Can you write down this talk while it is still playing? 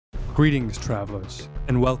Greetings, travelers,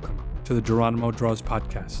 and welcome to the Geronimo Draws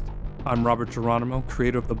podcast. I'm Robert Geronimo,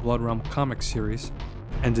 creator of the Blood Realm comic series,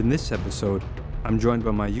 and in this episode, I'm joined by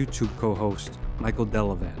my YouTube co-host, Michael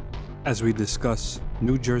DeLavan, as we discuss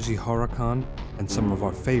New Jersey HorrorCon and some of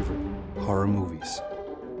our favorite horror movies.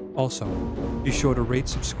 Also, be sure to rate,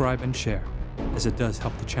 subscribe, and share, as it does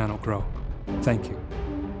help the channel grow. Thank you,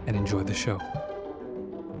 and enjoy the show.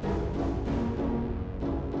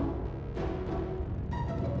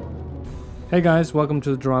 Hey guys, welcome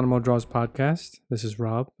to the Geronimo Draws podcast. This is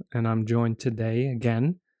Rob, and I'm joined today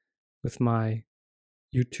again with my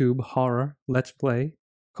YouTube horror Let's Play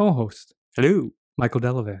co-host. Hello, Michael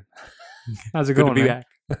DeLavan. How's it good going, to be man?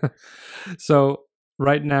 back. So,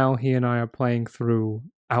 right now, he and I are playing through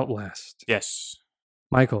Outlast. Yes,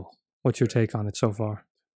 Michael, what's your take on it so far?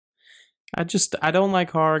 I don't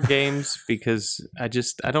like horror games because I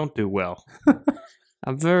don't do well.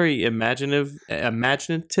 I'm very imaginative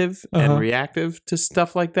and reactive to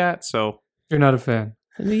stuff like that. So You're not a fan?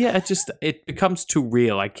 yeah, it becomes too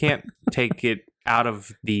real. I can't take it out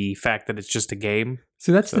of the fact that it's just a game.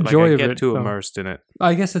 See, that's So, the like, joy I of get it. too though. immersed in it.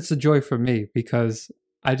 I guess it's the joy for me because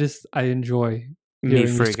I enjoy Me hearing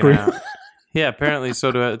you freaking scream. out. Yeah, apparently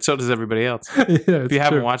so does everybody else. Yeah, If you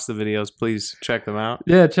haven't watched the videos, please check them out.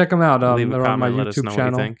 Yeah, check them out. Leave a They're on my comment, let us know YouTube what you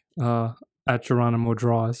channel think. at Geronimo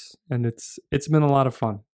Draws, and it's been a lot of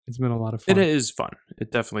fun. It's been a lot of fun. It is fun.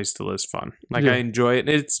 It definitely still is fun. Like, Yeah. I enjoy it.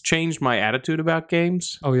 It's changed my attitude about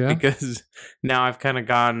games. Oh yeah, Because now I've kind of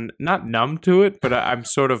gone, not numb to it, but I'm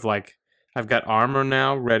sort of like, I've got armor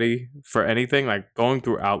now ready for anything. Like, going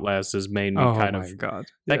through Outlast has made me kind of... God.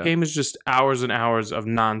 That Yeah. game is just hours and hours of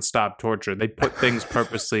nonstop torture. They put things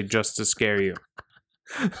purposely just to scare you.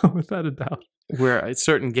 Without a doubt. Where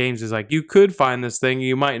certain games is like, you could find this thing,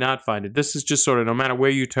 you might not find it. This is just sort of, no matter where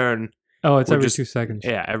you turn, Oh, it's We're every just- 2 seconds.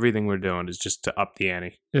 yeah, everything we're doing is just to up the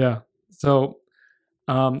ante. Yeah. So,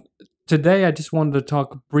 today I just wanted to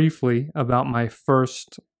talk briefly about my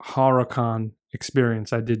first HorrorCon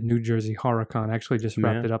experience. I did New Jersey HorrorCon. Actually, just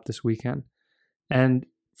wrapped Yeah. it up this weekend. And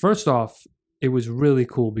first off, it was really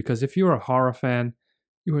cool because if you're a horror fan,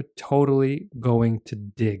 you are totally going to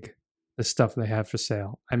dig the stuff they have for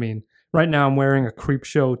sale. I mean, right now I'm wearing a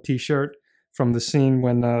Creepshow t-shirt from the scene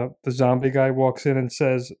when the zombie guy walks in and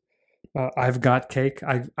says, I've got cake.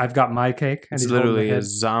 I've got my cake. And It's he's holding the literally a head.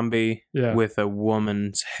 zombie Yeah. with a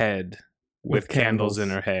woman's head with candles in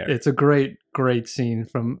her hair. It's a great, great scene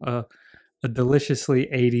from a deliciously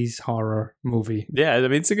 80s horror movie. Yeah, I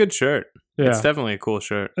mean, it's a good shirt. Yeah. It's definitely a cool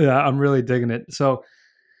shirt. Yeah, I'm really digging it. So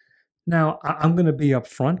now I'm going to be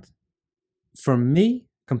upfront. For me,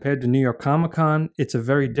 compared to New York Comic Con, it's a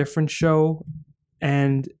very different show.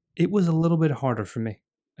 And it was a little bit harder for me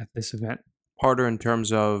at this event. Harder in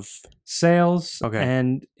terms of... Sales Okay.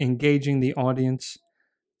 and engaging the audience.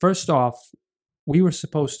 First off, we were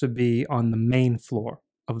supposed to be on the main floor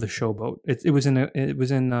of the showboat. It was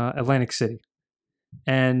in Atlantic City,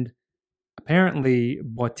 and apparently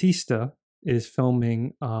Bautista is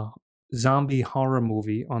filming a zombie horror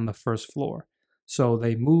movie on the first floor. So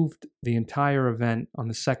they moved the entire event on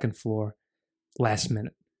the second floor last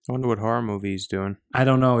minute. I wonder what horror movie he's doing. I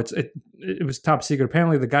don't know. It was top secret.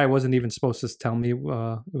 Apparently, the guy wasn't even supposed to tell me it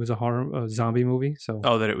was a zombie movie. So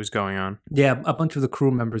Oh, that it was going on. yeah, a bunch of the crew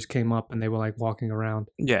members came up and they were like walking around.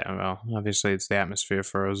 Yeah, well, obviously it's the atmosphere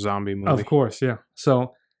for a zombie movie. Of course, yeah.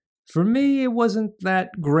 So for me, it wasn't that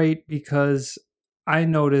great because I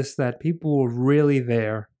noticed that people were really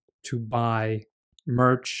there to buy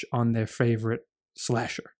merch on their favorite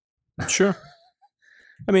slasher. Sure.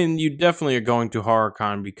 I mean, you definitely are going to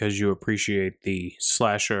HorrorCon because you appreciate the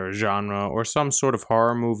slasher genre or some sort of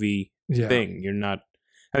horror movie Yeah. thing. You're not...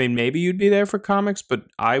 I mean, maybe you'd be there for comics, but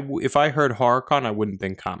if I heard HorrorCon, I wouldn't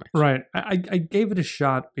think comics. Right. I gave it a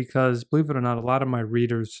shot because, believe it or not, a lot of my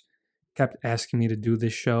readers kept asking me to do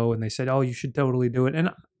this show, and they said, oh, you should totally do it.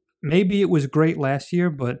 And maybe it was great last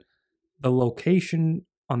year, but the location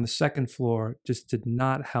on the second floor just did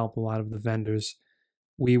not help a lot of the vendors.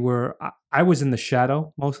 I was in the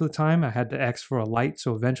shadow most of the time. I had to ask for a light,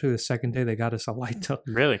 so eventually the second day they got us a light.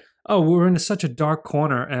 Really? Oh, we were in such a dark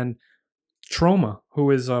corner, and Troma,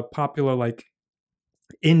 who is a popular like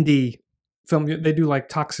indie film, they do like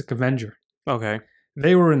Toxic Avenger. Okay.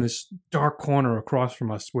 They were in this dark corner across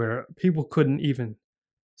from us where people couldn't even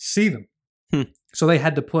see them. So they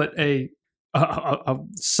had to put a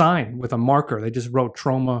sign with a marker. They just wrote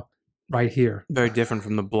Troma right here. Very different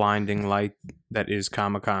from the blinding light that is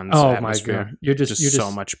Comic-Con's Oh atmosphere. my god! You're just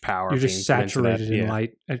so much power. You're being just put into saturated that. in Yeah.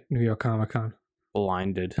 light at New York Comic Con.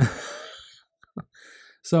 Blinded.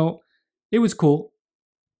 So it was cool.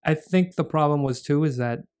 I think the problem was too is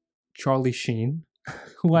that Charlie Sheen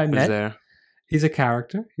who I Who's met. there? He's a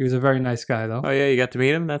character. He was a very nice guy, though. Oh yeah, you got to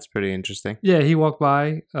meet him. That's pretty interesting. Yeah, he walked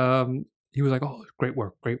by. He was like, "Oh, great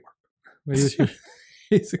work, great work." But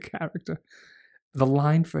he's a character. The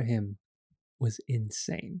line for him was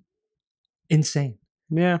insane. Insane.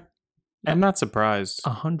 Yeah, I'm not surprised.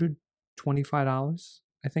 $125,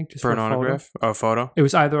 I think, just For an autograph or a photo, It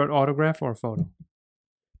was either an autograph or a photo.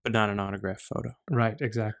 but not an autograph photo. Right,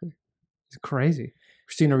 exactly. It's crazy.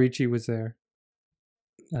 Christina Ricci was there.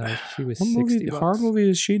 She was What $60. horror movie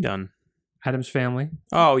has she done? Adam's Family.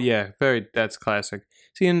 Oh yeah, that's classic.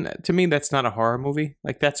 See, and to me, that's not a horror movie.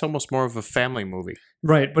 Like that's almost more of a family movie.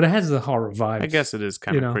 Right, but it has the horror vibes. I guess it is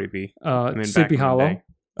kind of creepy. Sleepy Hollow.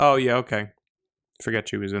 Oh yeah, okay. Forget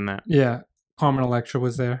she was in that. Yeah, Carmen Electra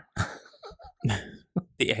was there.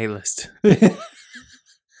 The A-list.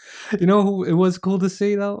 You know who it was cool to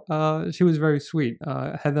see though? She was very sweet.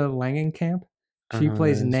 Heather Langenkamp. She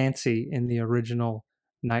plays Nancy in the original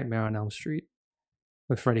Nightmare on Elm Street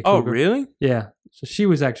with Freddy Krueger. Oh really? Yeah. So she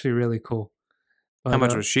was actually really cool. But, How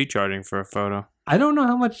much was she charging for a photo? I don't know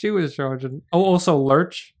how much she was charging. Oh, also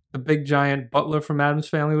Lurch, the big giant butler from Addams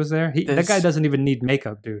Family, was there. That guy doesn't even need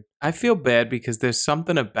makeup, dude. I feel bad because there's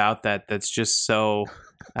something about that that's just so,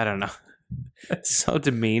 I don't know, so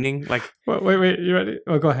demeaning. Like, wait, you ready?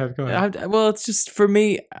 Oh, go ahead. Well, it's just for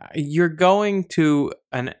me. You're going to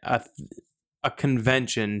a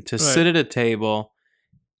convention to sit at a table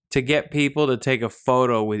to get people to take a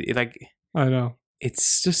photo with you. Like, I know.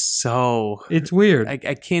 It's just so... It's weird. I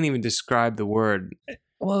can't even describe the word.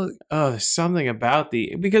 Well... Oh, there's something about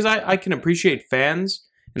because I can appreciate fans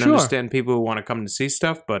and understand people who want to come to see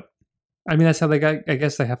stuff, but... I mean, that's how I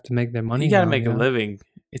guess they have to make their money. You got to make a living.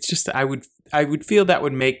 It's just, I would feel that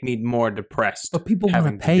would make me more depressed. But people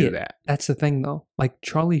want to pay it. That's the thing, though. Like,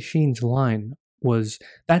 Charlie Sheen's line was...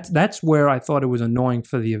 That's where I thought it was annoying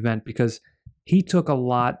for the event, because... He took a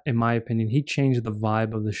lot, in my opinion. He changed the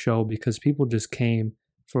vibe of the show because people just came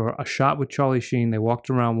for a shot with Charlie Sheen. They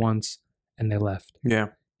walked around once and they left. Yeah.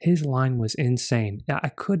 His line was insane. I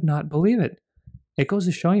could not believe it. It goes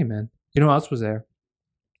to show you, man. You know who else was there?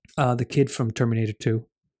 The kid from Terminator 2.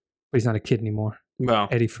 But he's not a kid anymore. Well,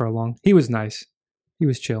 Eddie Furlong. He was nice. He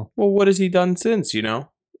was chill. Well, what has he done since, you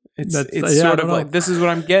know? It's sort of like, this is what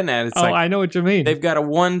I'm getting at. It's like, I know what you mean. They've got a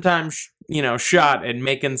one-time, shot at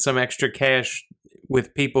making some extra cash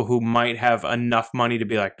with people who might have enough money to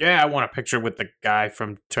be like, yeah, I want a picture with the guy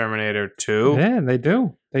from Terminator 2. Yeah, they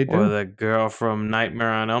do. Or the girl from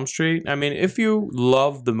Nightmare on Elm Street. I mean, if you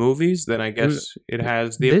love the movies, then I guess it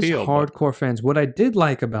has the appeal. Hardcore fans. What I did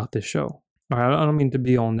like about this show, I don't mean to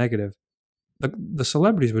be all negative, the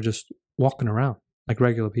celebrities were just walking around like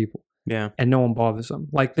regular people. Yeah. And no one bothers them.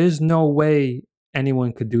 Like, there's no way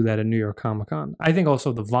anyone could do that at New York Comic Con. I think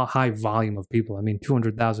also the high volume of people. I mean,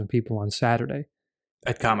 200,000 people on Saturday.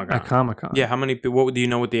 At Comic-Con. At Comic-Con. Yeah, how many people, do you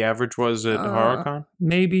know what the average was at HorrorCon?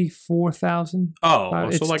 Maybe 4,000. Oh,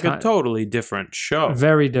 so like a totally different show.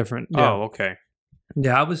 Very different. Yeah. Oh, okay.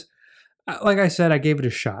 Yeah, I was, like I said, I gave it a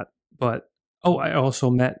shot. But, I also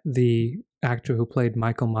met the actor who played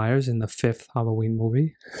Michael Myers in the 5th Halloween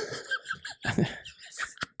movie.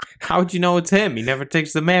 How would you know it's him? He never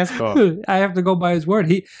takes the mask off. I have to go by his word.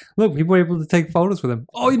 People were able to take photos with him.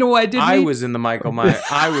 Oh, you know what I did? I was in the Michael Myers.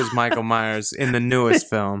 I was Michael Myers in the newest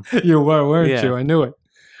film. You were, weren't you? I knew it.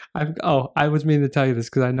 I was meaning to tell you this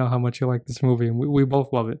because I know how much you like this movie, and we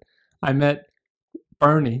both love it. I met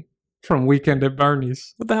Bernie from Weekend at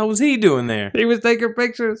Bernie's. What the hell was he doing there? He was taking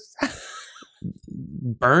pictures.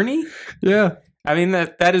 Bernie? Yeah. I mean,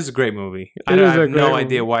 that is a great movie. I have no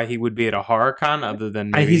idea why he would be at a horror con other than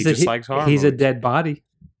maybe he just likes horror He's movies. a dead body.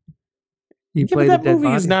 He played a dead body. That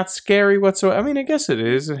movie is not scary whatsoever. I mean, I guess it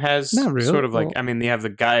is. It has sort of like, I mean, they have the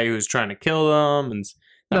guy who's trying to kill them, and it's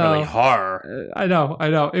not really horror. I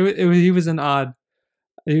know. He was an odd...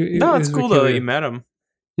 It's cool, though, that you met him.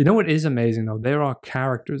 You know what is amazing, though? There are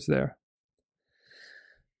characters there.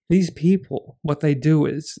 These people, what they do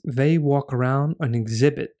is they walk around and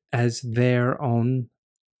exhibit as their own,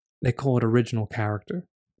 they call it original character,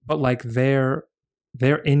 but like they're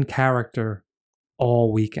in character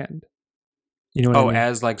all weekend. You know what I mean?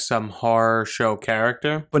 As like some horror show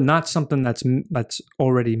character, but not something that's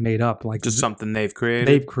already made up, like just something they've created.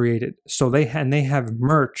 They've created. So they have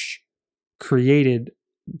merch created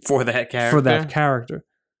for that character.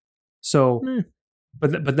 So,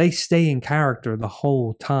 but they stay in character the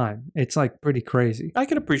whole time. It's like pretty crazy. I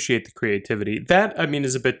can appreciate the creativity. That, I mean,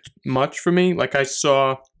 is a bit much for me. Like I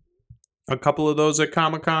saw a couple of those at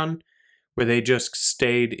Comic-Con where they just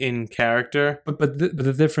stayed in character. But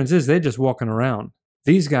the difference is they're just walking around.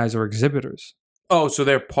 These guys are exhibitors. Oh, so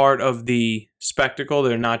they're part of the spectacle.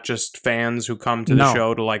 They're not just fans who come to the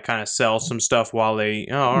show to like kind of sell some stuff while they.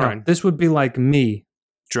 Oh, all right. This would be like me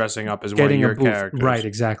dressing up as one of your characters. Right,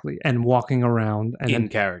 exactly. And walking around. And in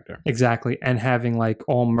character. Exactly. And having like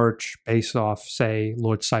all merch based off, say,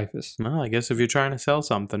 Lord Cyphus. Well, I guess if you're trying to sell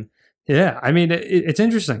something. Yeah, I mean, it's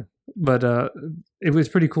interesting. But it was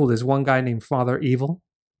pretty cool. There's one guy named Father Evil.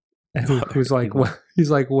 Who's like he's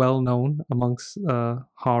like well known amongst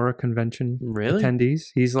horror convention attendees.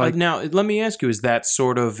 He's like now. Let me ask you: is that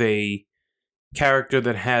sort of a character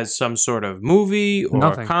that has some sort of movie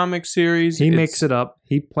or comic series? He makes it up.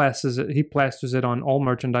 He plasters it on all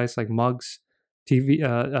merchandise like mugs,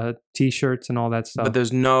 TV, T-shirts, and all that stuff. But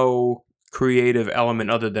there's no creative element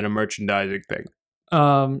other than a merchandising thing.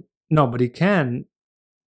 No, but he can.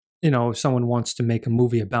 If someone wants to make a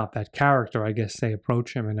movie about that character, I guess they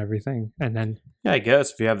approach him and everything, and then I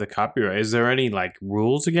guess if you have the copyright, is there any like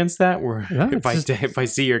rules against that? Where if I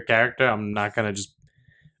see your character, I'm not gonna just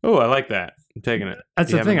I like that, I'm taking it.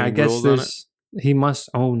 That's the thing. I guess he must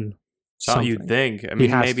own something. You'd think. I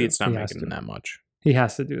mean, maybe it's not making him that much. He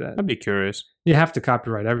has to do that. I'd be curious. You have to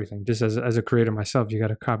copyright everything. Just as a creator myself, you got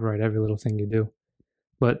to copyright every little thing you do.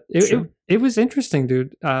 But it was interesting,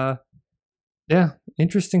 dude. Yeah,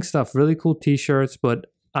 interesting stuff. Really cool T-shirts, but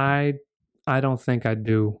I don't think I'd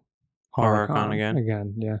do HorrorCon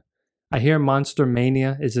again. Yeah, I hear Monster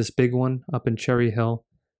Mania is this big one up in Cherry Hill.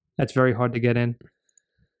 That's very hard to get in,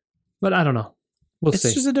 but I don't know. We'll see.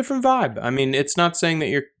 It's just a different vibe. I mean, it's not saying that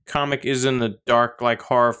your comic isn't a dark, like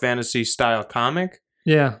horror fantasy style comic.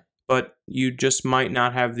 Yeah. But you just might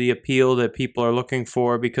not have the appeal that people are looking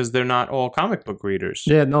for because they're not all comic book readers.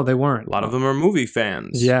 Yeah, no, they weren't. A lot of them are movie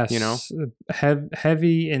fans. Yes.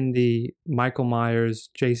 Heavy in the Michael Myers,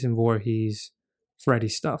 Jason Voorhees, Freddy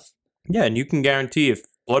stuff. Yeah, and you can guarantee if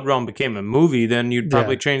Blood Realm became a movie, then you'd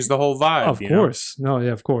probably change the whole vibe. Of course. No,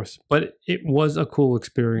 yeah, of course. But it was a cool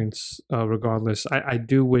experience regardless. I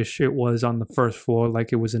do wish it was on the first floor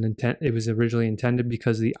like it was originally intended,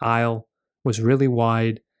 because the aisle was really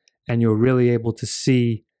wide. And you were really able to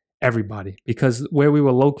see everybody, because where we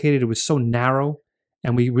were located, it was so narrow,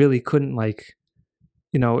 and we really couldn't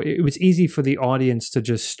it was easy for the audience to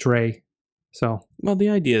just stray. So, well,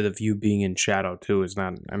 the idea of you being in shadow too is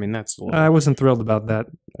not. I mean, that's. I wasn't thrilled about that.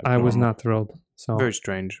 I was not thrilled. So very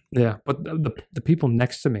strange. Yeah, but the people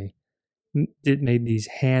next to me made these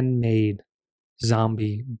handmade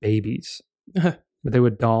zombie babies, but they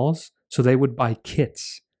were dolls, so they would buy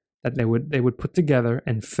kits that they would put together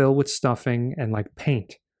and fill with stuffing and like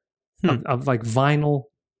paint of like vinyl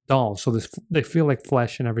dolls. So they feel like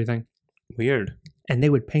flesh and everything. Weird. And they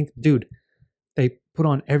would paint, dude, they put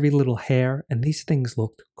on every little hair, and these things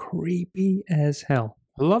looked creepy as hell.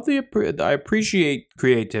 I appreciate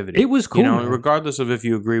creativity. It was cool. Regardless of if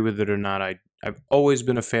you agree with it or not, I've always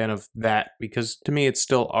been a fan of that, because to me it's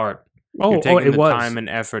still art. You're taking the time and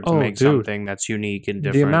effort to make something that's unique and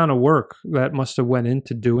different. The amount of work that must have went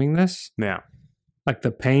into doing this. Yeah. Like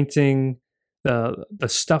the painting, the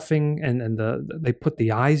stuffing, and they put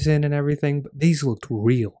the eyes in and everything. But these looked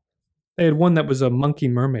real. They had one that was a monkey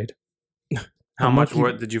mermaid. How much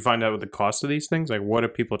did you find out with the cost of these things? Like, what are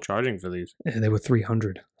people charging for these? They were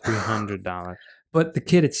 $300. $300. But the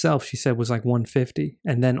kit itself, she said, was like $150,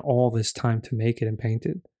 and then all this time to make it and paint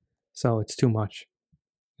it. So it's too much.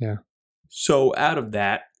 Yeah. So out of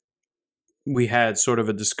that, we had sort of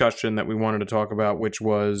a discussion that we wanted to talk about, which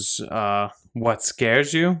was what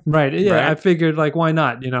scares you. Right. Yeah. Right? I figured, like, why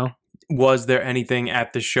not? Was there anything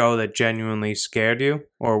at the show that genuinely scared you,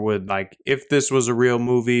 or would, like, if this was a real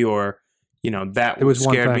movie, or that would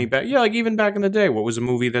scared me back? Yeah, like even back in the day, what was a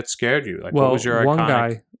movie that scared you? Like, what was your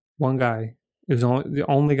iconic? One guy. It was the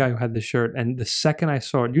only guy who had the shirt, and the second I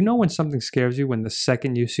saw it, when something scares you, when the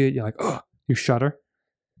second you see it, you're like, oh, you shudder.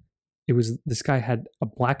 This guy had a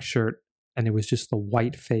black shirt, and it was just the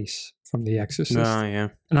white face from The Exorcist. Oh, yeah.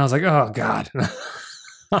 And I was like, oh, God.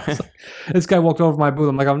 This guy walked over my booth.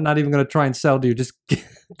 I'm like, I'm not even going to try and sell to you. Just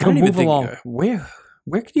go move along.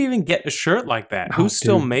 Where could you even get a shirt like that? Who's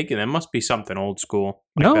still making it? It must be something old school.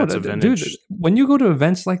 Dude, when you go to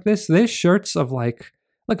events like this, there's shirts of like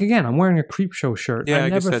again, I'm wearing a Creep Show shirt. Yeah, I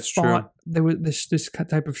guess that's true. There was this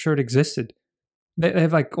type of shirt existed. They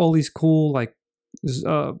have like all these cool like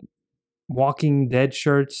Walking Dead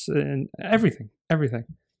shirts and everything.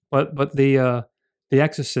 But the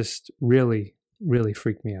Exorcist really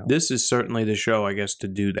freaked me out. This is certainly the show, I guess, to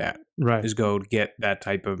do that. Right. Is go get that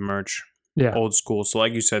type of merch. Yeah. Old school. So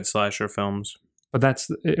like you said, slasher films. But that's,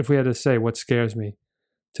 if we had to say what scares me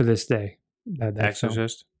to this day. That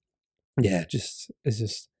Exorcist? Film. Yeah, it's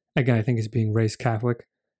just, again, I think it's being raised Catholic.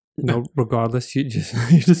 regardless, you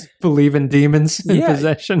just believe in demons and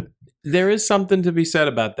possession. There is something to be said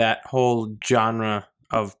about that whole genre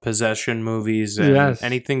of possession movies and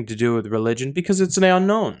anything to do with religion because it's an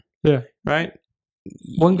unknown. Yeah. Right?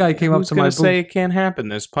 One guy came up to my booth. Who's going to say it can't happen?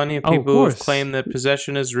 There's plenty of people who have claimed that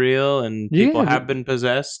possession is real and people have been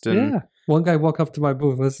possessed. And One guy walked up to my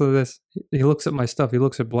booth. Listen to this. He looks at my stuff. He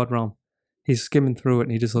looks at Blood Realm. He's skimming through it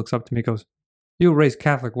and he just looks up to me and goes, "You were raised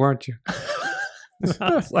Catholic, weren't you?"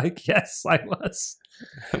 I was like, "Yes, I was."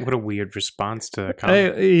 What a weird response to a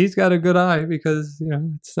comment. Hey, he's got a good eye because,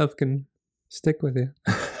 stuff can stick with you.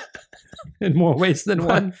 In more ways than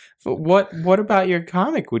one. But what about your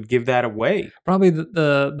comic would give that away? Probably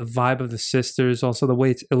the vibe of the sisters. Also, the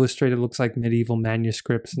way it's illustrated looks like medieval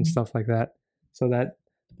manuscripts and stuff like that. So that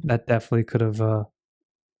definitely could have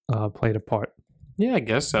played a part. Yeah, I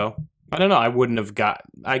guess so. I don't know.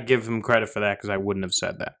 I give him credit for that because I wouldn't have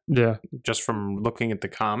said that. Yeah. Just from looking at the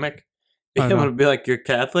comic. I'm going to be like, "You're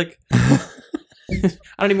Catholic?" I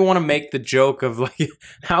don't even want to make the joke of like,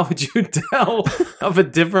 how would you tell of a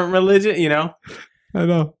different religion, I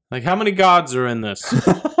know. Like, how many gods are in this?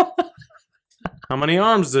 How many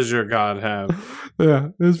arms does your god have? Yeah,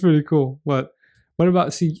 it was pretty cool. But what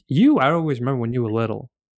about, I always remember when you were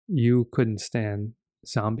little, you couldn't stand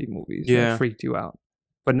zombie movies. Yeah. It freaked you out.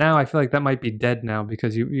 But now I feel like that might be dead now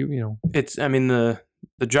because you It's, the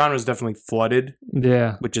genre is definitely flooded.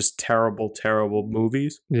 Yeah. With just terrible, terrible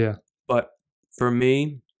movies. Yeah. But for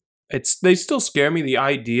me, they still scare me. The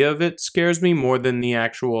idea of it scares me more than the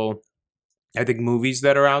actual, I think, movies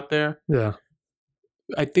that are out there. Yeah.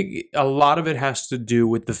 I think a lot of it has to do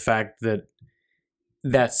with the fact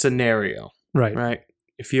that scenario. Right. Right.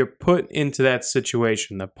 If you're put into that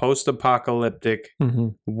situation, the post-apocalyptic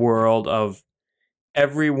world of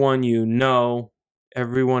everyone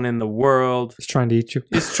everyone in the world is trying to eat you.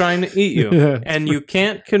 Is trying to eat you. Yeah. And you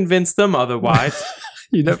can't convince them otherwise.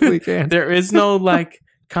 You definitely can. There is no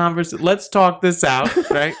conversation. Let's talk this out,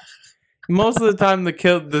 right? Most of the time, the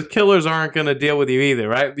killers aren't going to deal with you either,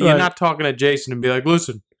 right? You're not talking to Jason and be like,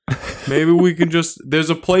 "Listen, maybe we can there's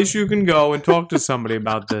a place you can go and talk to somebody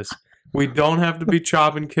about this. We don't have to be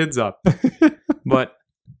chopping kids up." But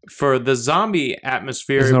for the zombie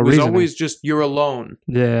atmosphere, it was always just you're alone.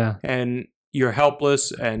 Yeah. And you're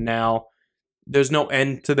helpless, and now there's no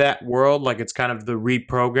end to that world. Like, it's kind of the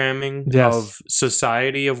reprogramming of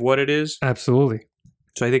society of what it is. Absolutely.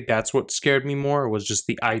 So I think that's what scared me more, was just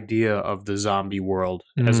the idea of the zombie world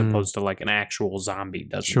as opposed to an actual zombie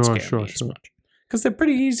doesn't scare me as much. Because they're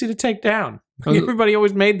pretty easy to take down. Everybody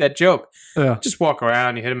always made that joke. Yeah. Just walk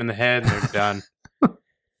around, you hit them in the head, and they're done.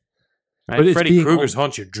 Right? Freddy Krueger's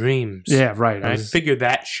haunt your dreams. Yeah, right. I figure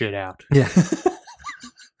that shit out. Yeah.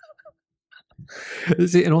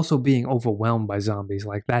 And also being overwhelmed by zombies,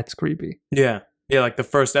 that's creepy. Yeah. Yeah, the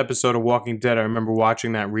first episode of Walking Dead, I remember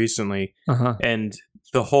watching that recently. And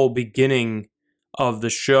the whole beginning of the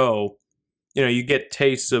show, you get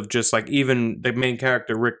tastes of just even the main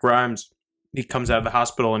character, Rick Grimes, he comes out of the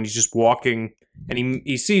hospital and he's just walking and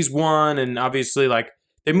he sees one, and obviously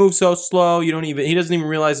they move so slow, he doesn't even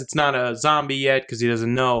realize it's not a zombie yet because he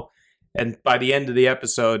doesn't know. And by the end of the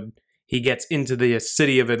episode, he gets into the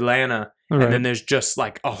city of Atlanta. Right. And then there's just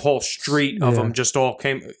a whole street of them just all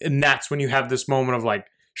came. And that's when you have this moment of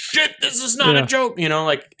shit, this is not a joke.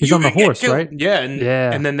 He's on the horse, right? Yeah.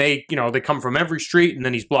 And then they come from every street, and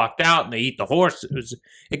then he's blocked out and they eat the horse.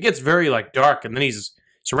 It gets very dark. And then he's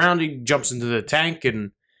surrounded, jumps into the tank.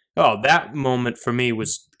 And that moment for me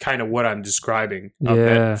was kind of what I'm describing. Of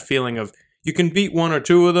that feeling of you can beat one or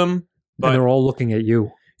two of them, but and they're all looking at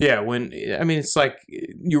you. Yeah, it's like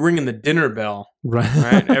you're ringing the dinner bell,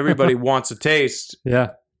 right? Everybody wants a taste.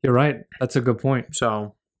 Yeah, you're right. That's a good point.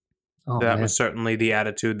 So that was certainly the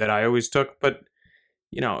attitude that I always took. But,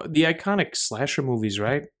 the iconic slasher movies,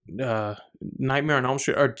 right? Nightmare on Elm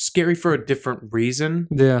Street are scary for a different reason.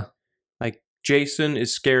 Yeah. Jason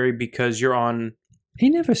is scary because you're on... He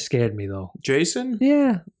never scared me, though. Jason?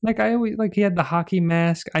 Yeah. I always... he had the hockey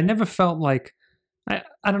mask. I never felt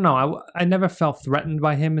I don't know. I never felt threatened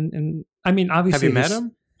by him. And I mean, obviously... Have you met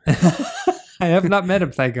him? I have not met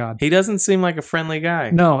him, thank God. He doesn't seem like a friendly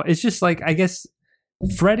guy. No, it's just I guess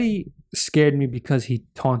Freddy scared me because he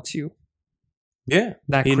taunts you. Yeah,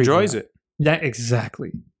 he enjoys it. Yeah,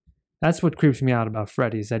 exactly. That's what creeps me out about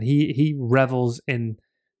Freddy, is that he revels in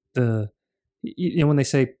when they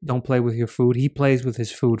say don't play with your food, he plays with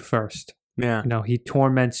his food first. Yeah. He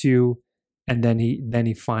torments you. And then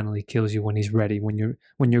he finally kills you when he's ready, when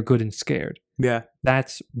you're good and scared. Yeah.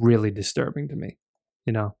 That's really disturbing to me.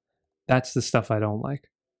 That's the stuff I don't like.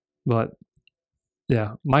 But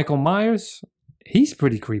yeah, Michael Myers, he's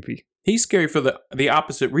pretty creepy. He's scary for the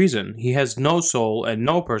opposite reason. He has no soul and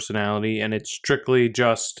no personality, and it's strictly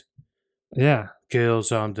just kill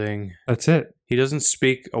something. That's it. He doesn't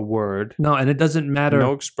speak a word. No, and it doesn't matter.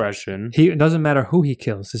 No expression. It doesn't matter who he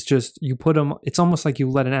kills. It's just you put him. It's almost like you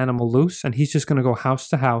let an animal loose, and he's just going to go house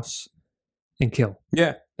to house and kill.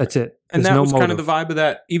 Yeah, that's it. And that was kind of the vibe of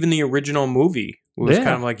that. Even the original movie was kind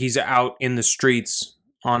of like he's out in the streets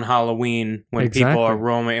on Halloween when people are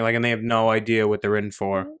roaming, like, and they have no idea what they're in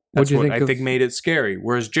for. That's what I think made it scary.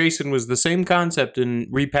 Whereas Jason was the same concept and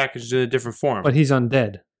repackaged in a different form. But he's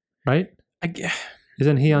undead, right?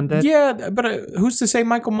 Isn't he undead? Yeah, but who's to say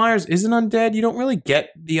Michael Myers isn't undead? You don't really get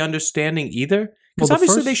the understanding either. Because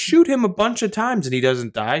obviously they shoot him a bunch of times and he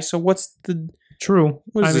doesn't die. So what's the... True.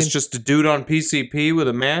 Is this just a dude on PCP with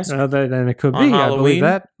a mask? Then it could be. Halloween?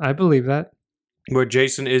 I believe that. Where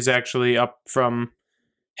Jason is actually up from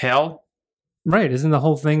hell? Right. Isn't the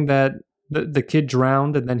whole thing that the kid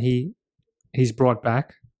drowned and then he's brought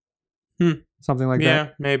back? Something like that? Yeah,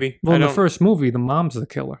 maybe. Well, in the first movie, the mom's the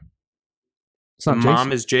killer. It's not Jason.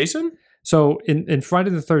 Mom is Jason? So in Friday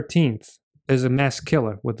the 13th, there's a mass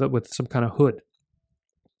killer with some kind of hood.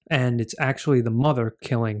 And it's actually the mother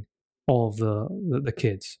killing all of the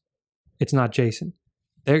kids. It's not Jason.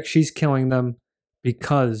 She's killing them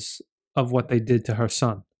because of what they did to her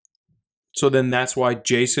son. So then that's why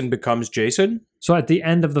Jason becomes Jason? So at the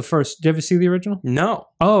end of the first... Did you ever see the original? No.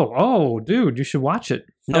 Oh, dude, you should watch it.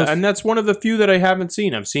 And that's one of the few that I haven't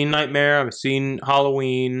seen. I've seen Nightmare, I've seen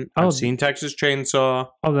Halloween, I've seen Texas Chainsaw.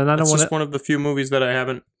 Oh, then I don't want to... It's just one of the few movies that I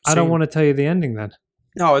haven't seen. I don't want to tell you the ending then.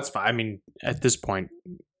 No, it's fine. I mean, at this point,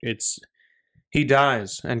 it's... He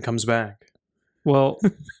dies and comes back. Well,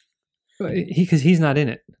 because he's not in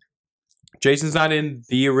it. Jason's not in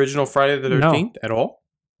the original Friday the 13th at all?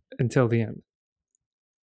 Until the end.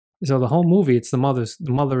 So the whole movie, it's the mother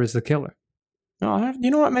is the killer. No,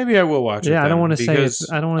 you know what? Maybe I will watch it. Yeah, I don't want to say it.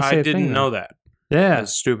 I didn't know that. Yeah.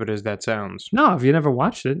 As stupid as that sounds. No, if you never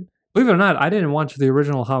watched it. Believe it or not, I didn't watch the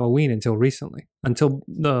original Halloween until recently. Until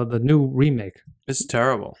the new remake. It's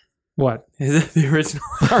terrible. What? Is it the original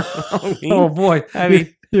Halloween? Oh boy. I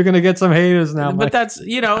mean, you're going to get some haters now. But that's,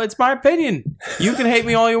 it's my opinion. You can hate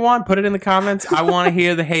me all you want. Put it in the comments. I want to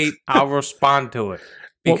hear the hate. I'll respond to it.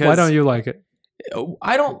 Because why don't you like it?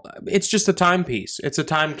 I don't. It's just a timepiece. It's a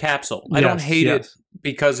time capsule. I don't hate it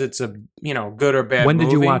because it's a good or bad. When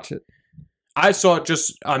did you watch it? I saw it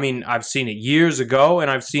I've seen it years ago and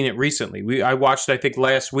I've seen it recently. I watched it, I think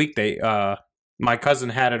last week. My cousin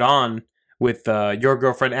had it on with your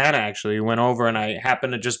girlfriend Anna. Actually, went over and I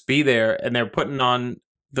happened to just be there and they're putting on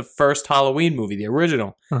the first Halloween movie, the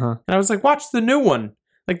original. And I was like, watch the new one.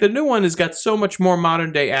 Like, the new one has got so much more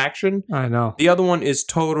modern day action. I know. The other one is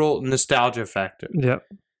total nostalgia factor. Yep.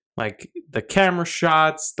 Like, the camera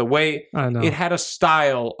shots, the way... I know. It had a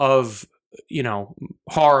style of,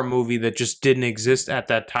 horror movie that just didn't exist at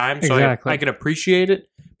that time. So I can appreciate it.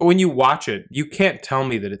 But when you watch it, you can't tell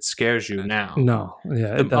me that it scares you now. No.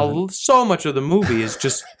 Yeah, so much of the movie is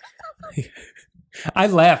just... I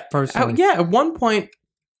laugh, personally. Yeah, at one point,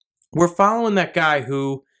 we're following that guy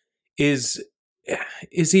who is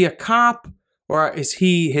he a cop or is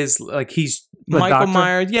he he's Michael doctor?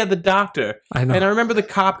 Myers? Yeah, the doctor. I know. And I remember the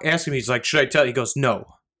cop asking me, he's like, should I tell you? He goes, no,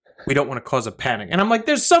 we don't want to cause a panic. And I'm like,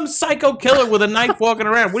 there's some psycho killer with a knife walking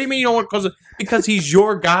around. What do you mean you don't want to cause because he's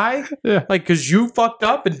your guy? Yeah. Like, because you fucked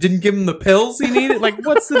up and didn't give him the pills he needed? Like,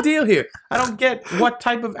 what's the deal here? I don't get what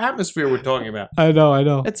type of atmosphere we're talking about. I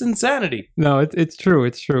know. It's insanity. No, it's true.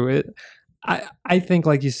 It's true. I think,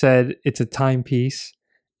 like you said, it's a timepiece.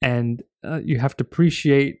 And you have to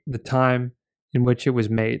appreciate the time in which it was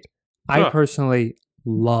made. I personally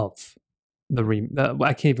love the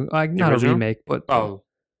I can't even not original? A remake, but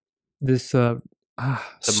this soft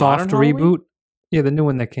reboot. Yeah, the new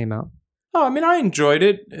one that came out. Oh, I mean, I enjoyed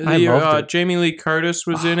it. I loved it. Jamie Lee Curtis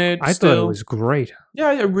was in it. I thought it was great. Yeah,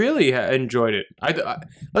 I really enjoyed it.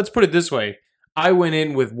 Let's put it this way: I went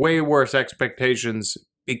in with way worse expectations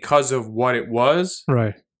because of what it was,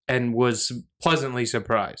 right? And was pleasantly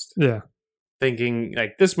surprised. Yeah. Thinking,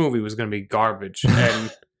 like, this movie was going to be garbage.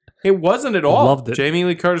 And it wasn't at all. Loved it. Jamie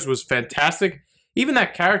Lee Curtis was fantastic. Even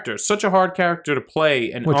that character, such a hard character to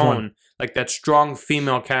play and Which own. one? Like, that strong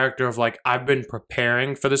female character of, like, I've been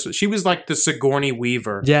preparing for this. She was like the Sigourney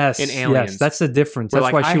Weaver in Aliens. Yes, that's the difference. That's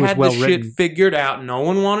where, why she was well written. I had this shit figured out. No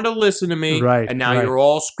one wanted to listen to me. Right. And now you're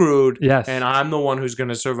all screwed. Yes. And I'm the one who's going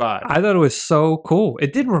to survive. I thought it was so cool.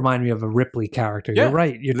 It did remind me of a Ripley character. Yeah, you're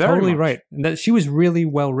right. You're totally right. That she was really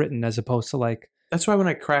well written as opposed to, like... That's why when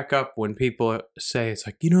I crack up when people say, it's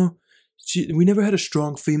like, we never had a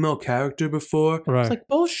strong female character before. Right. It's like,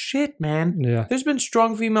 bullshit, man. Yeah. There's been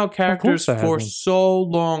strong female characters there for have been. so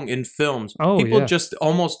long in films. Oh, People yeah. just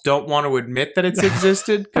almost don't want to admit that it's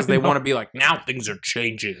existed because they want to be like, now things are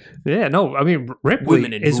changing. Yeah, no, I mean, Ripley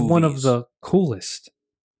Women in is one of movies. the coolest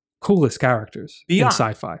characters in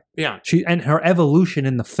sci-fi. Yeah. And her evolution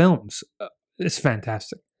in the films is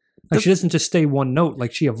fantastic. Like, she doesn't just stay one note,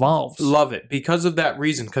 like she evolves. Love it because of that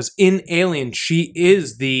reason. Because in Alien, she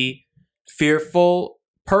is the fearful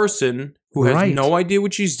person who has no idea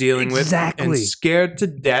what she's dealing with and scared to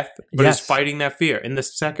death, but is fighting that fear. In the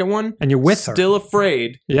second one, and you're with her, still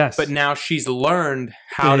afraid, yes, but now she's learned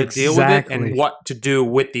how to deal with it and what to do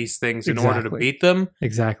with these things in order to beat them.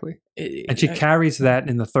 Exactly. And she carries that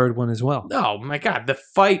in the third one as well. Oh my God, the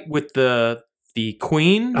fight with the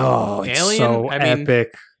queen, Alien, it's so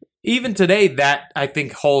epic. Even today, that I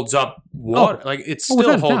think holds up. Like it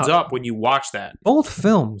still holds up when you watch that. Both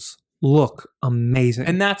films look amazing,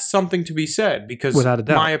 and that's something to be said because, without a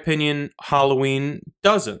doubt, my opinion, Halloween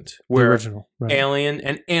doesn't. Where the original, right. Alien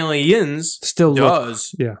and Aliens still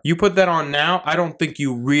does. Yeah, you put that on now, I don't think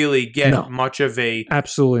you really get much of a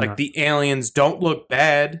absolutely like not. The aliens don't look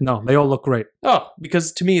bad. No, they all look great. Oh,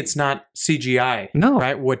 because to me, it's not CGI. No,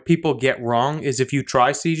 right? What people get wrong is if you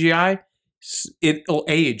try CGI, it'll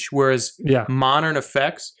age. Whereas modern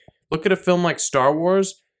effects, look at a film like Star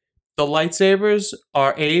Wars. The lightsabers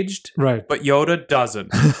are aged, right? But Yoda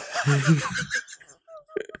doesn't.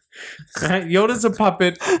 Right? Yoda's a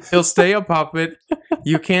puppet. He'll stay a puppet.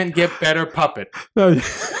 You can't get better puppet.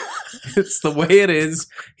 It's the way it is.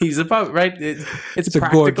 He's a puppet, right? It's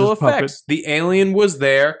practical effects. Puppet. The alien was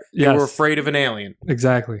there. They were afraid of an alien.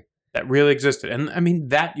 Exactly. That really existed. And I mean,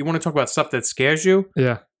 that you want to talk about stuff that scares you?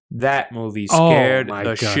 Yeah. That movie scared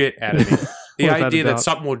the shit out of me. The idea that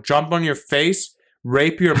something will jump on your face,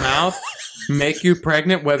 rape your mouth, make you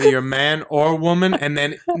pregnant, whether you're man or woman, and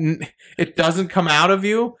then it doesn't come out of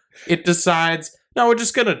you. It decides, no, we're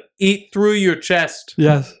just going to eat through your chest.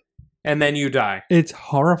 Yes. And then you die. It's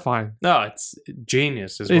horrifying. No, it's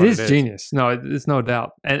genius. It is genius. No, it's no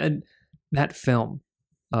doubt. And that film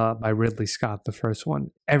by Ridley Scott, the first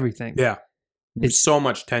one, everything. Yeah. It's so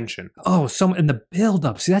much tension. Oh, and the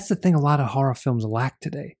build-up. See, that's the thing a lot of horror films lack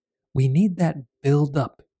today. We need that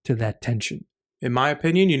build-up to that tension. In my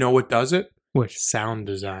opinion, you know what does it? Which? Sound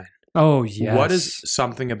design. Oh, yes. What is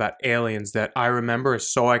something about Aliens that I remember is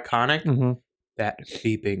so iconic? Mm-hmm. That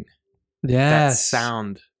beeping. Yes. That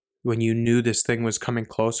sound. When you knew this thing was coming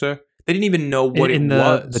closer. They didn't even know what it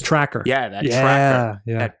was. The tracker. Yeah, that tracker.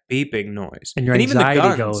 Yeah. That beeping noise. And your anxiety even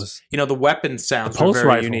the guns, goes. You know, the weapon sounds were very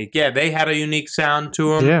rifle. Unique. Yeah, they had a unique sound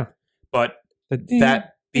to them. Yeah. But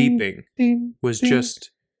that beeping was just...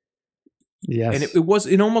 Yes. And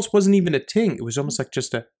it almost wasn't even a ting. It was almost like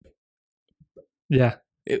just a... Yeah.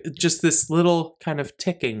 Just this little kind of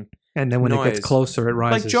ticking And then when it gets closer, it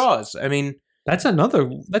rises. Like Jaws. I mean... That's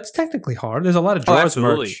technically hard. There's a lot of Jaws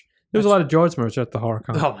merch. There's a lot of Jaws merch at the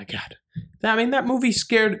HorrorCon. Oh my God. I mean, that movie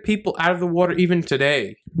scared people out of the water even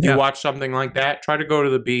today. You watch something like that, try to go to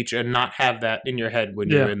the beach and not have that in your head when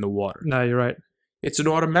you're in the water. No, you're right. It's an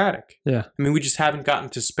automatic. Yeah. I mean, we just haven't gotten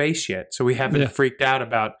to space yet, so we haven't freaked out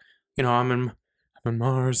about, I'm in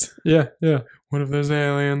Mars. Yeah, yeah. What if there's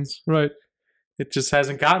aliens? Right. It just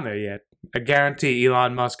hasn't gotten there yet. I guarantee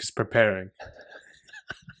Elon Musk is preparing.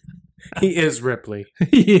 He is Ripley.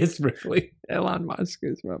 He is Ripley. Elon Musk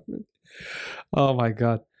is Ripley. Oh my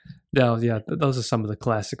God. No, yeah, those are some of the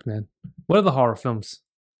classics, man. What are the horror films?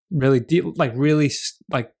 Really deeply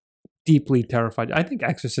terrified. I think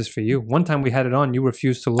Exorcist for you. One time we had it on, you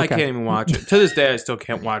refused to look at it. I can't even watch it. To this day, I still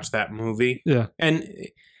can't watch that movie. Yeah.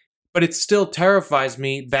 But it still terrifies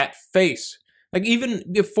me, that face. Like, even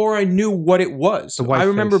before I knew what it was. I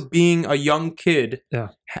remember being a young kid,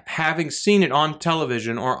 having seen it on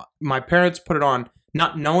television, or my parents put it on,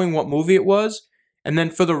 not knowing what movie it was. And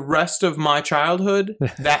then for the rest of my childhood,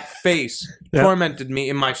 that face tormented me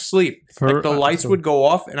in my sleep. Like, the lights would go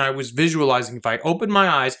off, and I was visualizing if I opened my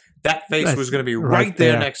eyes, that face was going to be right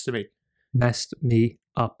there next to me. Messed me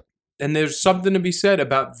up. And there's something to be said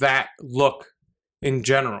about that look in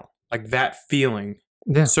general. Like, that feeling.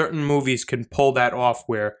 Yeah. Certain movies can pull that off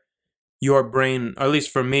where your brain, or at least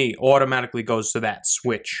for me, automatically goes to that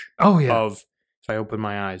switch. Oh, yeah. Of, if I open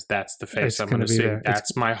my eyes, that's the face I'm going to see.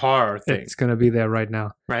 That's my horror thing. It's going to be there right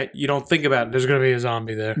now. Right? You don't think about it. There's going to be a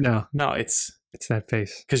zombie there. No. No, it's that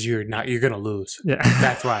face. Because you're going to lose. Yeah.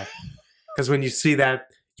 That's why. Because when you see that,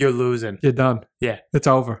 you're losing. You're done. Yeah. It's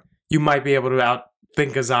over. You might be able to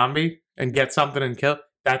outthink a zombie and get something and kill.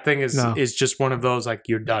 That thing is just one of those, like,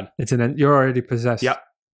 you're done. You're already possessed. Yep.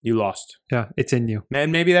 You lost. Yeah, it's in you.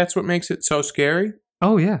 And maybe that's what makes it so scary.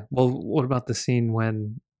 Oh, yeah. Well, what about the scene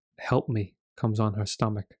when Help Me comes on her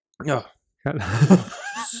stomach? Oh,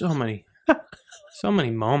 so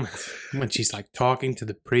many moments when she's like talking to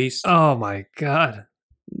the priest. Oh, my God.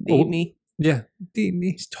 Eat me. Yeah. Eat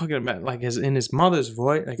me. He's talking about like in his mother's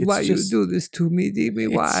voice. Like, it's Why just, you do this to me, Demi?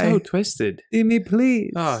 Why? It's so twisted. Demi,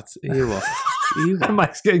 please. Oh, it's evil. It's evil.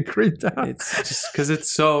 Mike's getting creeped out. It's just because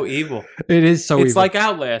it's so evil. It is so evil. It's like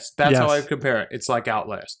Outlast. That's how I Yes. compare it. It's like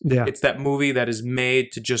Outlast. Yeah. It's that movie that is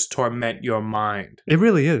made to just torment your mind. It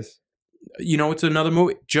really is. You know, it's another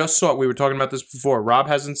movie. Just saw it. We were talking about this before. Rob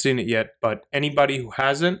hasn't seen it yet, but anybody who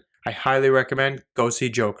hasn't, I highly recommend go see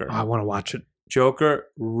Joker. I want to watch it. Joker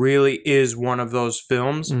really is one of those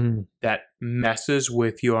films that messes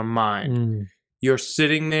with your mind. You're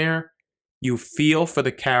sitting there, you feel for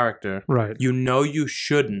the character. Right. You know you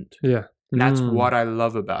shouldn't. Yeah. That's what I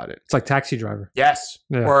love about it. It's like Taxi Driver. Yes.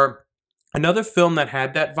 Yeah. Or another film that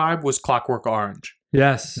had that vibe was Clockwork Orange.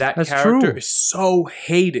 Yes. That that's character true. is so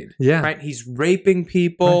hated. Yeah. Right? He's raping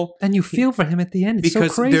people. Right. And you feel for him at the end. It's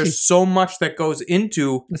Because so crazy. there's so much that goes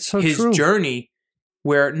into It's so his true. journey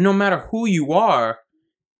where no matter who you are,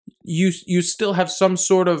 you still have some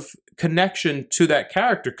sort of connection to that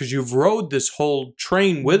character because you've rode this whole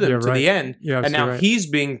train with him You're to right. the end. You're And now absolutely right. he's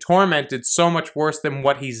being tormented so much worse than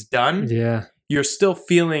what he's done. Yeah. You're still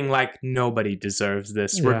feeling like nobody deserves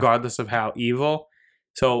this, Yeah. regardless of how evil.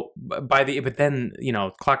 So but then, you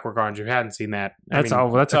know, Clockwork Orange, if you hadn't seen that. That's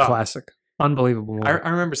a classic. Unbelievable movie. I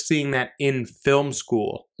remember seeing that in film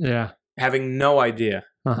school, yeah. having no idea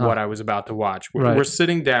Uh-huh. what I was about to watch. Right. We're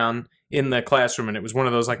sitting down in the classroom, and it was one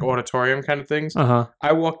of those like auditorium kind of things. Uh-huh.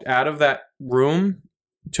 I walked out of that room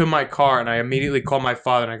to my car, and I immediately called my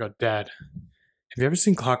father, and I go, Dad, have you ever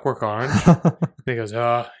seen Clockwork Orange? And he goes,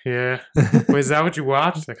 oh, yeah. Wait, is that what you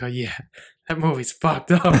watched? I go, yeah, that movie's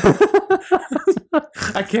fucked up.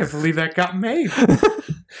 I can't believe that got made.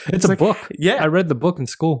 It's a like, book. yeah. I read the book in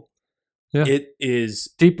school. Yeah. It is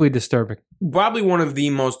Deeply disturbing. probably one of the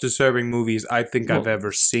most disturbing movies I think I've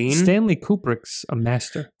ever seen. Stanley Kubrick's a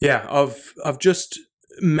master. Yeah, of just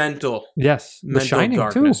mental Yes. The Shining,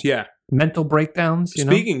 darkness. too. Yeah. Mental breakdowns, you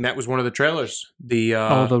know? Speaking, that was one of the trailers. The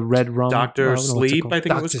the red rum. Dr. what's it Sleep, called? I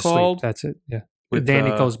think it was Dr. called. Sleep, that's it, yeah. With, Danny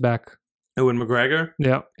goes back. Ewan McGregor.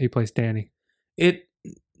 Yeah, he plays Danny.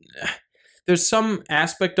 There's some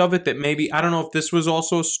aspect of it that maybe, I don't know if this was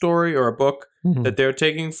also a story or a book Mhm. that they're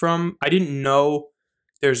taking from. I didn't know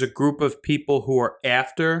there's a group of people who are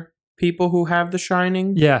after people who have The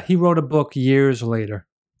Shining. Yeah, he wrote a book years later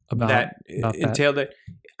about That that. entailed that.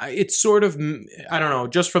 It's sort of, I don't know,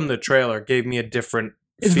 just from the trailer gave me a different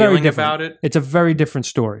It's very feeling different. about it. It's a very different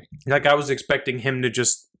story. Like I was expecting him to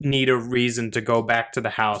just need a reason to go back to the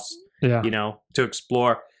house, Yeah. you know, to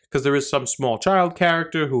explore. Because there is some small child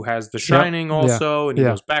character who has The Shining also, and he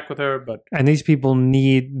goes back with her. But And these people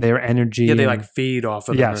need their energy. yeah, they and- like feed off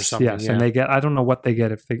of them or something. Yes, yeah. and they get, I don't know what they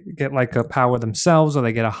get, if they get like a power themselves or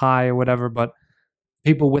they get a high or whatever, but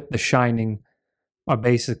people with The Shining are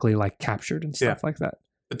basically like captured and stuff like that.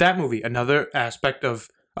 But that movie, another aspect of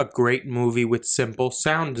a great movie with simple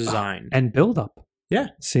sound design. And build up. Yeah.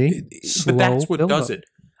 See? But that's what build does up. it.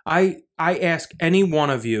 I ask any one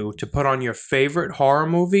of you to put on your favorite horror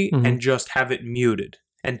movie and just have it muted.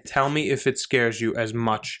 And tell me if it scares you as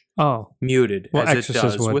much muted Well, as Exorcist it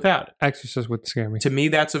does would. without it. Exorcist would scare me. To me,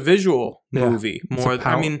 that's a visual movie. It's More, a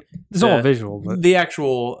power- I mean, It's all visual, but the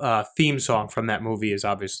actual theme song from that movie is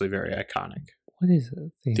obviously very iconic. what is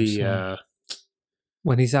it? Theme song?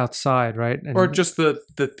 When he's outside, right? And Or just the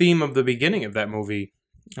theme of the beginning of that movie.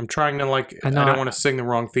 I'm trying to I don't want to sing the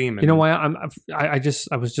wrong theme. You know why?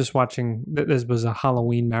 I was just watching. This was a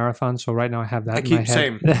Halloween marathon, so right now I have that. in my head.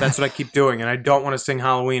 Same. That's what I keep doing, and I don't want to sing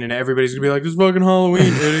Halloween, and everybody's gonna be like, "This is fucking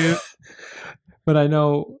Halloween, idiot." But I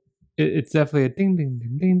know it's definitely a ding ding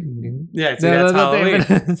ding ding ding ding. Yeah, see, that's Halloween.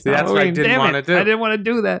 It's See, that's what I Halloween. didn't Damn want to it. do. I didn't want to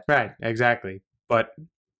do that. Right, exactly. But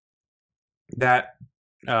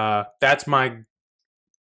that's my.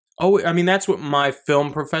 Oh, I mean, that's what my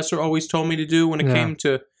film professor always told me to do when it came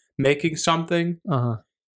to making something.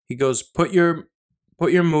 He goes, put your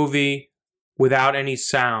movie without any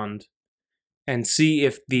sound and see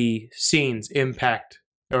if the scenes impact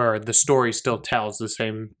or the story still tells the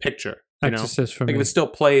same picture. Exorcist for like me. if it still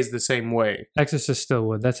plays the same way. Exorcist still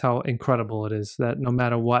would. That's how incredible it is. That no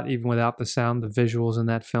matter what, even without the sound, the visuals in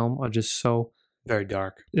that film are just so very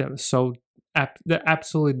dark. Yeah, so they're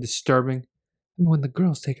absolutely disturbing. I mean, when the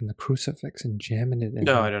girl's taking the crucifix and jamming it.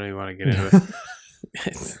 No, I don't even want to get into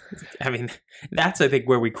it. I mean, that's I think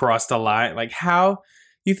where we crossed the line. Like, how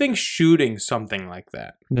you think shooting something like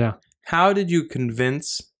that? Yeah. How did you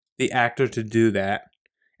convince the actor to do that?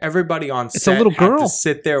 everybody on It's a set little had girl. to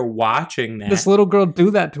sit there watching that. This little girl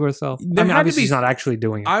do that to herself. There I mean, had to obviously be- she's not actually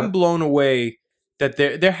doing it. I'm but blown away that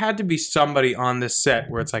there had to be somebody on this set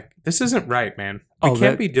where it's like, this isn't right, man. We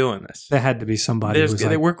can't be doing this. there had to be somebody who was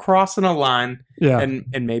like, We're crossing a line, yeah. and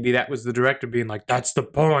maybe that was the director being like, that's the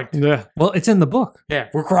point. Yeah. Well, it's in the book. Yeah,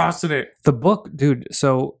 we're crossing it. The book, dude.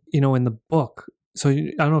 So, in the book, I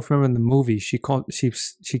don't know if you remember in the movie, she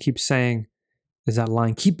keeps saying, there's that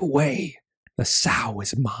line, keep away. The sow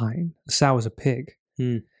is mine. The sow is a pig.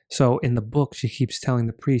 So in the book, she keeps telling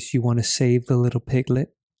the priest, you want to save the little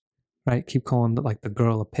piglet? Right? Keep calling the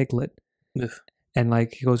girl a piglet. Ugh. And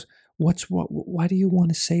he goes, why do you want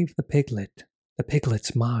to save the piglet? The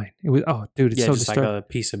piglet's mine. It was, oh, dude, it's so just disturbing. like a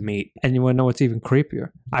piece of meat. And you want to know what's even creepier?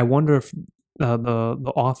 I wonder if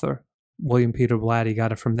the author, William Peter Blatty,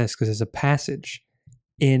 got it from this, because there's a passage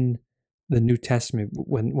in the New Testament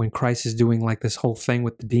when Christ is doing this whole thing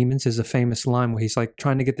with the demons. There's a famous line where he's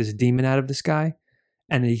trying to get this demon out of this guy,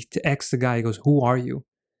 and he asks the guy, he goes, who are you?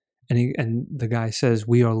 And the guy says,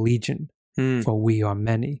 we are legion, for we are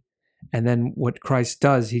many. And then what Christ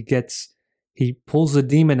does, he pulls the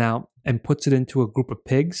demon out and puts it into a group of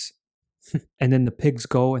pigs, and then the pigs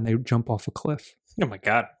go and they jump off a cliff. Oh my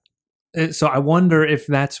God. So I wonder if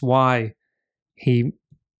that's why he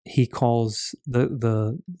calls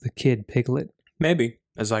the kid Piglet. Maybe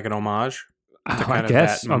as an homage. I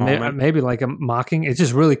guess, or maybe a mocking. It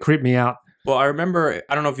just really creeped me out. Well, I remember,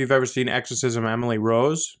 I don't know if you've ever seen Exorcism Emily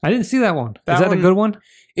Rose. I didn't see that one. Is that a good one?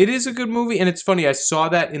 It is a good movie, and it's funny. I saw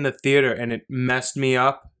that in the theater, and it messed me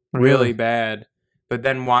up really bad. But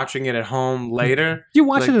then watching it at home later, you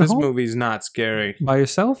watch it at this home? This movie's not scary. By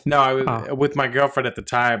yourself? No, I was with my girlfriend at the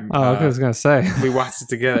time. Oh, I was going to say. We watched it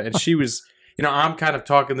together, and she was, I'm kind of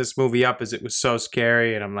talking this movie up as it was so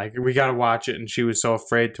scary, and I'm like, we got to watch it, and she was so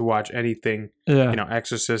afraid to watch anything,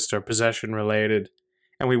 Exorcist or possession related.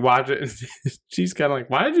 And we watch it, and she's kind of like,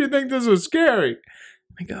 why did you think this was scary?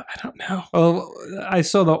 I go, I don't know. Well, I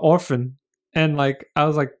saw The Orphan, and I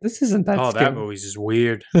was like, this isn't that scary. That movie's just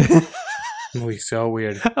weird. The movie's so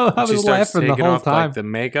weird. I was laughing the whole time. The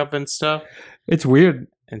makeup and stuff. It's weird.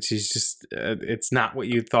 And she's just, it's not what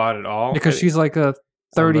you thought at all. Because she's a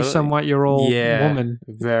 30-somewhat-year-old woman.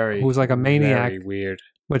 Who's a maniac. Very weird.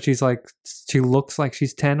 But she's she looks like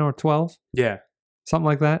she's 10 or 12. Yeah. Something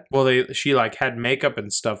like that. Well, she had makeup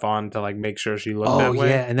and stuff on to make sure she looked that way. Oh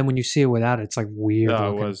yeah, and then when you see it without it, it's weird.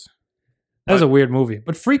 Oh, it was. That was a weird movie,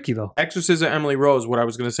 but freaky though. Exorcism Emily Rose. What I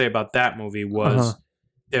was going to say about that movie was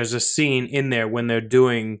there's a scene in there when they're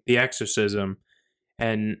doing the exorcism,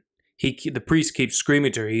 and the priest keeps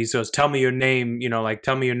screaming to her. He says, "Tell me your name,"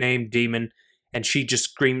 tell me your name, demon, and she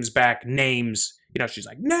just screams back names. She's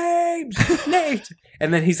like, names, names,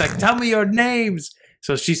 and then he's like, "Tell me your names."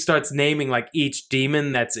 So she starts naming each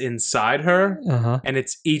demon that's inside her, and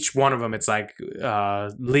it's each one of them. It's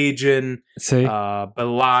Legion,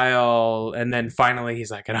 Belial, and then finally he's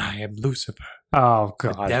like, and I am Lucifer. Oh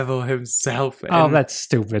God, the devil himself. And that's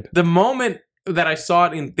stupid. The moment that I saw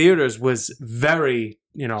it in theaters was very,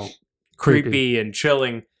 creepy and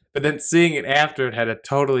chilling. But then seeing it after, it had a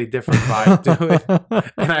totally different vibe to it.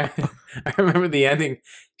 And I remember the ending.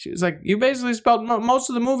 She was like, "You basically spelled most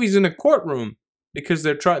of the movies in a courtroom." Because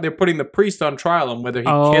they're putting the priest on trial on whether he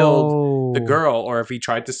killed the girl or if he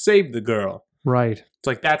tried to save the girl. Right.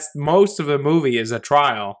 It's that's most of the movie is a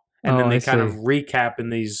trial, and then they kind of recap in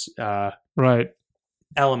these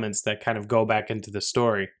elements that kind of go back into the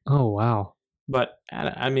story. Oh wow! But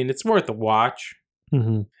I mean, it's worth a watch.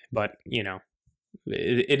 Mm-hmm. But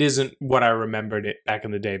it isn't what I remembered it back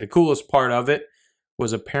in the day. The coolest part of it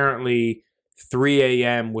was apparently 3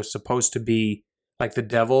 a.m. was supposed to be the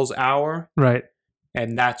devil's hour, right?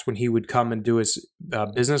 And that's when he would come and do his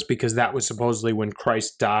business, because that was supposedly when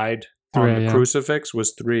Christ died on the crucifix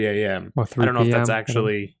was 3 a.m. Or 3 I don't know if that's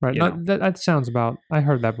actually... Right. That sounds about... I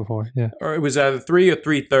heard that before, yeah. Or it was either 3 or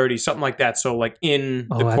 3:30, something like that. So in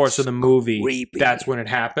the course of the movie, creepy. That's when it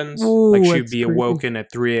happens. Ooh, she'd be awoken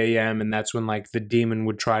at 3 a.m. and that's when the demon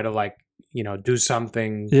would try to do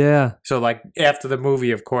something. Yeah. So after the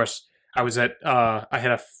movie, of course, I was at... I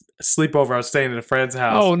had a sleepover. I was staying at a friend's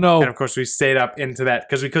house. Oh no! And of course we stayed up into that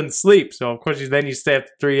because we couldn't sleep. So of course then you stay up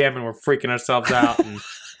to 3 a.m. and we're freaking ourselves out. And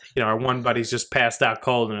our one buddy's just passed out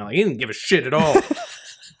cold, and he didn't give a shit at all.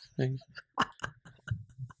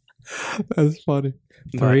 That's funny.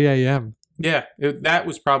 3 a.m. Yeah, that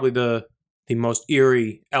was probably the most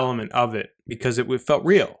eerie element of it, because it felt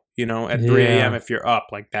real. At 3 a.m. if you're up,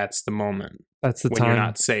 that's the moment. That's the when time you're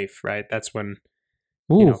not safe, right? That's when.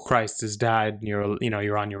 Christ has died, and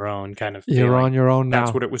you're on your own kind of feeling. You're on your own now.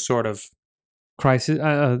 That's what it was sort of. Christ,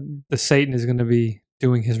 the Satan is going to be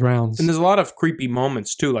doing his rounds. And there's a lot of creepy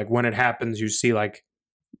moments too. Like when it happens, you see like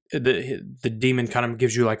the demon kind of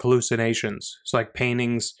gives you like hallucinations. It's like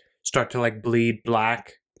paintings start to like bleed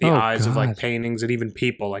black. The eyes of like paintings and even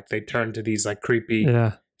people, like they turn to these like creepy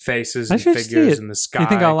faces and figures in the sky. You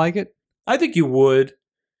think I'll like it? I think you would.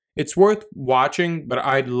 It's worth watching, but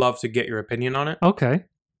I'd love to get your opinion on it. Okay.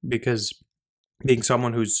 Because being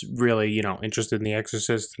someone who's really, you know, interested in The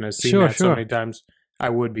Exorcist and has seen that so many times, I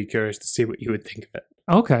would be curious to see what you would think of it.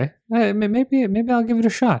 Okay. Maybe I'll give it a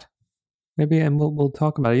shot. Maybe, and we'll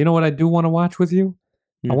talk about it. You know what I do want to watch with you?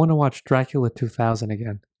 I want to watch Dracula 2000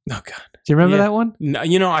 again. Oh, God. Do you remember that one? No,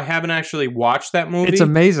 you know, I haven't actually watched that movie. It's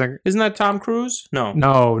amazing. Isn't that Tom Cruise? No.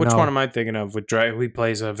 Which one am I thinking of with he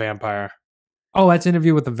plays a vampire? Oh, that's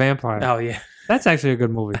Interview with the Vampire. Oh, yeah. That's actually a good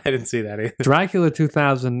movie. I didn't see that either. Dracula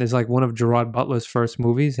 2000 is like one of Gerard Butler's first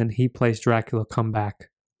movies, and he plays Dracula come back.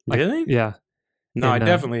 Like, really? Yeah. No, I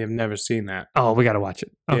definitely have never seen that. Oh, we got to watch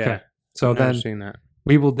it. Okay. Yeah, so I've then never seen that.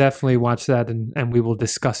 We will definitely watch that, and we will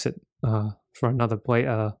discuss it for another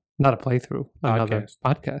not a playthrough, another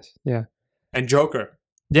podcast. Yeah. And Joker.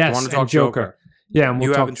 Yes, I want to talk Joker. Yeah, and we'll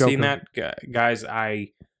you talk haven't Joker. seen that, guys?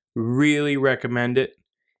 I really recommend it.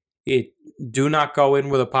 Do not go in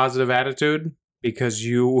with a positive attitude because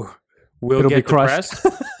you will get depressed.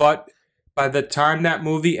 But by the time that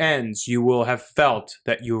movie ends, you will have felt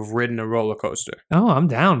that you've ridden a roller coaster. Oh, I'm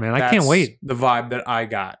down, man! I can't wait. The vibe that I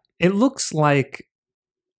got. It looks like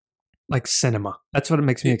cinema. That's what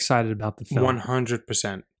makes me excited about the film.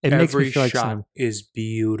 100%. It makes me feel like like shot is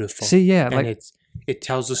beautiful. See, yeah, and it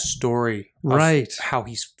tells a story of how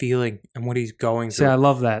he's feeling and what he's going through. See, I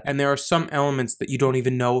love that. And there are some elements that you don't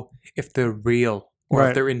even know if they're real or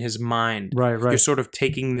if they're in his mind. Right. You're sort of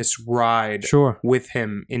taking this ride with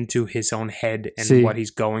him into his own head and what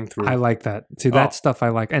he's going through. I like that. See, that stuff I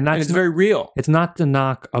like. And it's very real. It's not to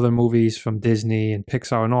knock other movies from Disney and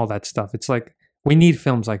Pixar and all that stuff. It's like, we need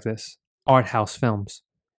films like this. Art house films.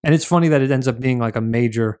 And it's funny that it ends up being like a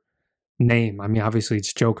major name. I mean, obviously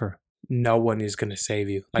it's Joker. No one is going to save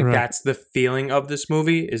you. Like that's the feeling of this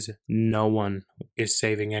movie is no one is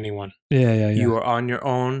saving anyone. Yeah. You are on your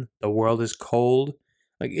own. The world is cold.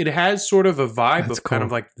 Like it has sort of a vibe of kind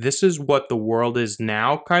of like this is what the world is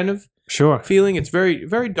now kind of feeling. It's very,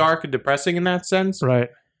 very dark and depressing in that sense. Right.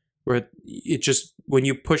 Where it just, when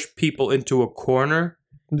you push people into a corner,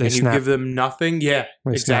 you give them nothing. Yeah,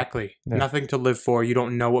 exactly. Yeah. Nothing to live for. You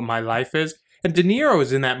don't know what my life is. And De Niro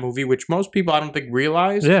is in that movie, which most people I don't think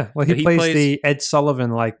realize. Yeah, well, he plays the Ed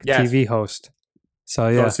Sullivan TV host. So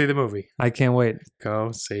yeah, go see the movie. I can't wait.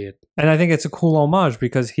 Go see it. And I think it's a cool homage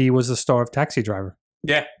because he was the star of Taxi Driver.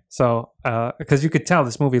 Yeah. So because you could tell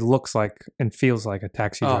this movie looks like and feels like a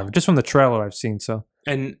Taxi Driver just from the trailer I've seen. So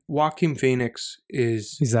and Joaquin Phoenix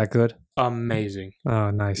he's that good? Amazing.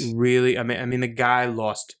 Oh, nice. Really, I mean, the guy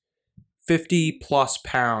lost 50 plus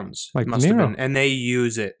pounds. Like must have been, and they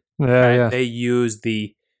use it. Yeah. They use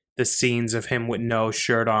the scenes of him with no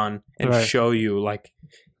shirt on and show you like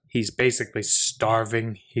he's basically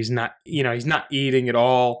starving. He's not eating at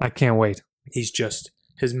all. I can't wait.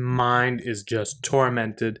 His mind is just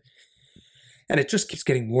tormented, and it just keeps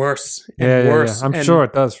getting worse and worse. Yeah. I'm sure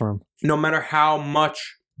it does for him. No matter how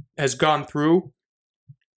much has gone through,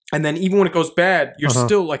 and then even when it goes bad, you're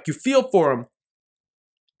still like you feel for him.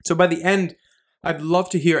 So by the end, I'd love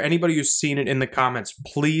to hear anybody who's seen it in the comments.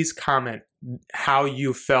 Please comment how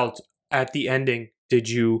you felt at the ending. Did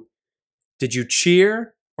you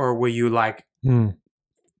cheer, or were you like,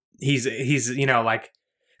 he's like,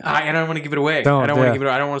 I don't want to give it away. I don't want to give it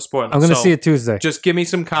away. I don't want to spoil it. I'm going to see it Tuesday. Just give me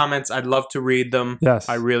some comments. I'd love to read them. Yes.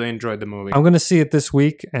 I really enjoyed the movie. I'm going to see it this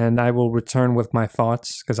week, and I will return with my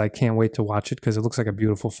thoughts because I can't wait to watch it because it looks like a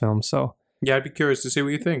beautiful film. So yeah, I'd be curious to see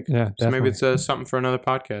what you think. Yeah, so maybe it's something for another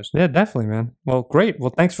podcast. Yeah, definitely, man. Well, great.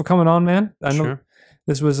 Well, thanks for coming on, man. I know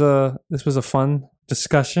this was a fun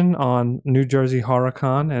discussion on New Jersey Horror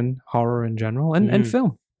Con and horror in general and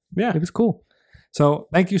film. Yeah, it was cool. So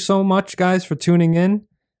thank you so much, guys, for tuning in.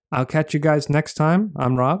 I'll catch you guys next time.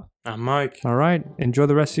 I'm Rob. I'm Mike. All right. Enjoy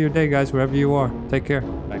the rest of your day, guys, wherever you are. Take care.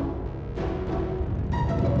 Bye.